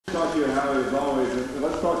highly as always. And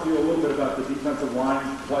let's talk to you a little bit about the defensive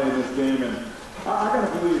line play in this game. And I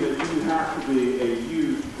got to believe that you have to be a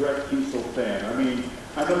huge Brett Kiesel fan. I mean,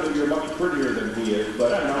 I know that you're much prettier than he is,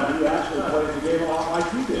 but you know, he actually plays the game a lot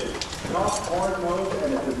like you did. Tough, hard-nosed,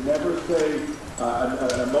 and it's a never say,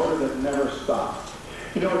 a motor that never stops.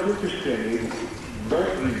 You know, it's interesting.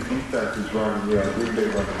 Most of these defenses run, Green Bay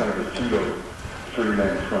runs kind of a pseudo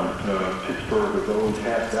three-man front. Pittsburgh has always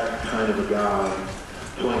had that kind of a guy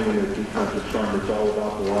playing in the defensive front. It's all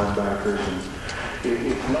about the linebackers, and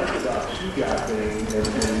it's less about two-guy thing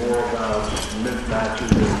and more about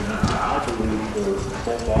mismatches. And I believe for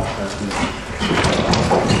both offenses,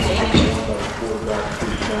 one by the quarterback,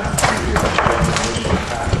 three snaps,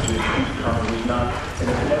 packages, he's coming, he's not, and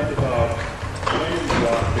it's less about playing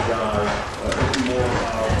block the guy. It's more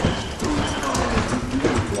about who's coming and who's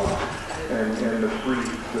really blocked. And the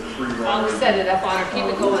free runner. Set it up on her, keep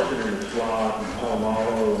it going. In the slot and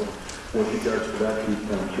Palomalo, what he does for that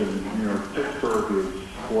defense. And, Pittsburgh is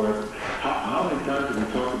what, how many times have we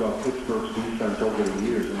talked about Pittsburgh's defense over the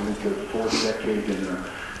years? I mean, it's their fourth decade and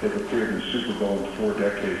they've appeared in the Super Bowl in 4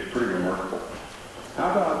 decades. Pretty remarkable.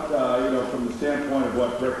 How about, from the standpoint of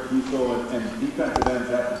what Brett Kiesel and defensive ends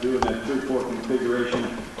have to do in that 3-4 configuration,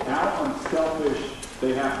 how unselfish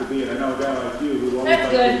they have to be? And I know a guy like you who always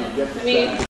That's like, good. get the